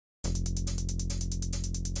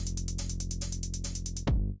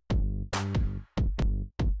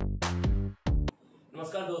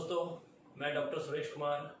नमस्कार दोस्तों, मैं डॉक्टर सुरेश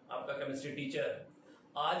कुमार, आपका केमिस्ट्री टीचर।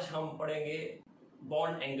 आज हम पढ़ेंगे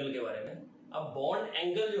बॉन्ड एंगल के बारे में। अब बॉन्ड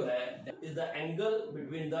एंगल जो है is the angle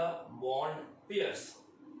between the bond pairs.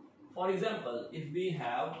 For example, if we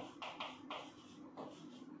have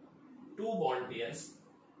to bond pairs,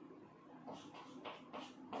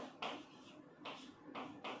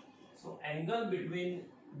 so angle between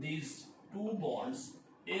these two bonds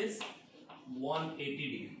is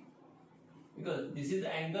 180 degree, because this is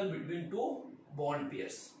the angle between two bond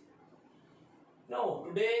pairs. Now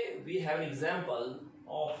today we have an example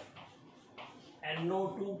of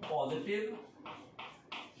NO2 positive,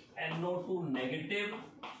 NO2 negative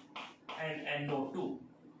and NO2.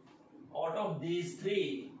 Out of these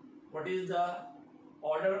three, what is the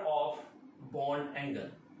order of bond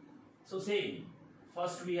angle? So same,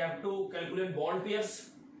 first we have to calculate bond pairs.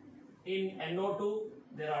 In NO2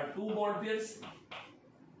 there are two bond pairs.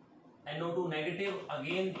 NO2 negative,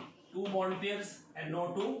 again two bond pairs.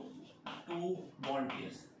 NO2 two bond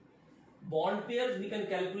pairs. Bond pairs we can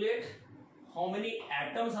calculate how many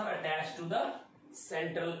atoms are attached to the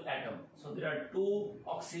central atom. So there are two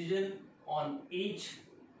oxygen on each,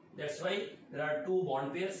 that's why there are two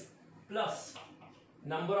bond pairs, plus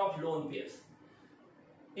number of lone pairs.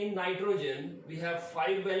 In nitrogen we have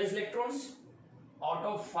 5 valence electrons. Out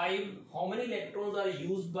of 5, how many electrons are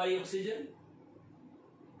used by oxygen?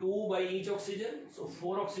 2 by each oxygen, so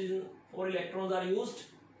 4 electrons are used.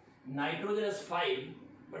 Nitrogen has 5,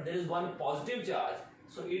 but there is one positive charge,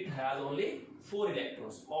 so it has only 4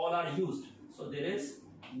 electrons. All are used, so there is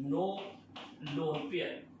no lone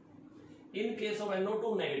pair. In case of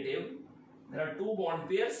NO2 negative, there are two bond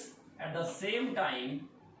pairs. At the same time,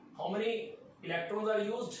 how many electrons are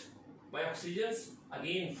used by oxygens?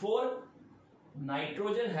 Again 4.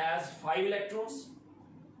 Nitrogen has 5 electrons.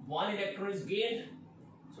 1 electron is gained,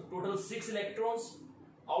 so total 6 electrons.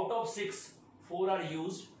 Out of 6, 4 are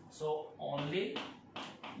used, so only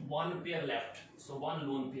 1 pair left, so 1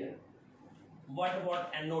 lone pair. What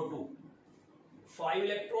about NO2? 5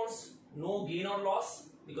 electrons, no gain or loss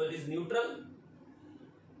because it is neutral.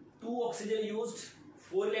 2 oxygen used,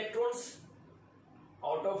 4 electrons.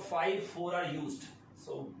 Out of 5, 4 are used,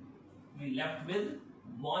 so we left with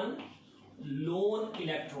 1 lone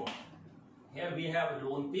electron. Here we have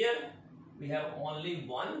lone pair, we have only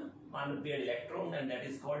 1 unpaired electron, and that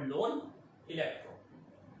is called lone electron.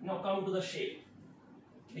 Now come to the shape.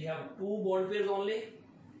 We have 2 bond pairs only,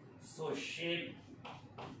 so shape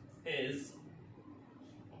is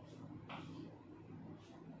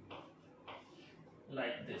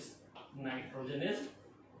like this. Nitrogen is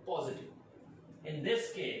positive. In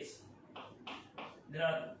this case there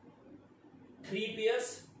are 3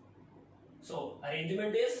 pairs, so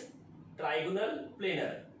arrangement is trigonal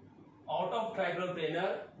planar. Out of trigonal planar,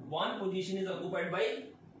 1 position is occupied by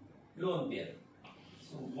lone pair,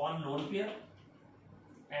 so 1 lone pair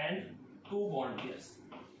and 2 bond pairs.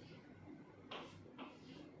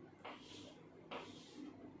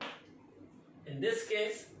 In this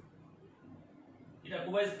case it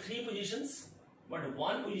occupies 3 positions, but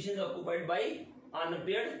 1 position is occupied by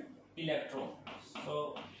unpaired electron,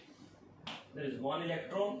 so there is 1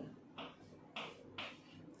 electron.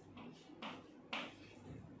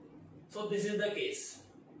 So this is the case.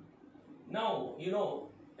 Now you know,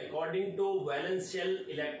 according to valence shell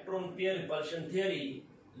electron pair repulsion theory,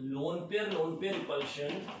 lone pair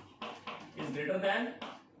repulsion is greater than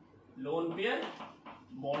lone pair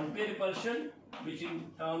bond pair repulsion, which in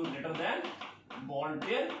turn greater than bond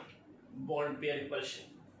pair repulsion.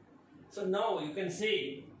 So now you can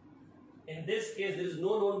say, in this case there is no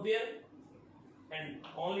lone pair and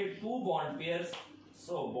only 2 bond pairs,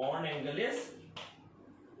 so bond angle is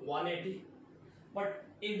 180. But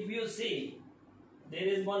if you see there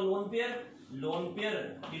is one lone pair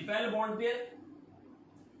repel bond pair,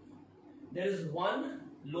 there is 1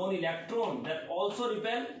 lone electron that also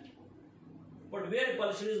repel, but where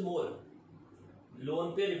repulsion is more?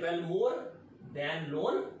 Lone pair repel more than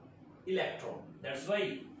lone electron, that's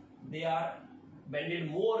why they are bended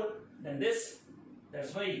more than this.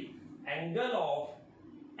 That's why angle of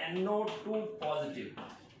NO2 positive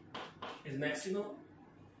is maximum,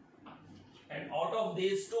 and out of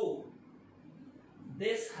these two,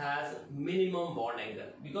 this has minimum bond angle,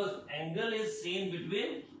 because angle is seen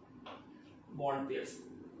between bond pairs.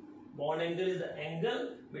 Bond angle is the angle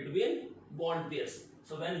between bond pairs.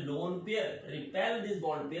 So when lone pair repel these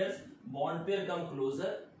bond pair come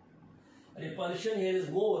closer, repulsion here is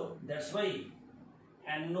more, that's why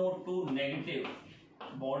NO2 negative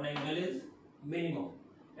bond angle is minimum,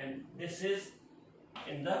 and this is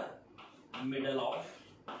in the middle of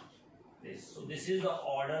this. So this is the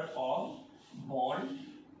order of bond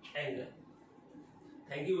angle.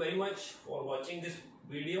 Thank you very much for watching this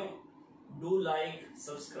video. Do like,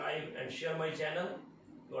 subscribe and share my channel.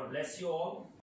 God bless you all.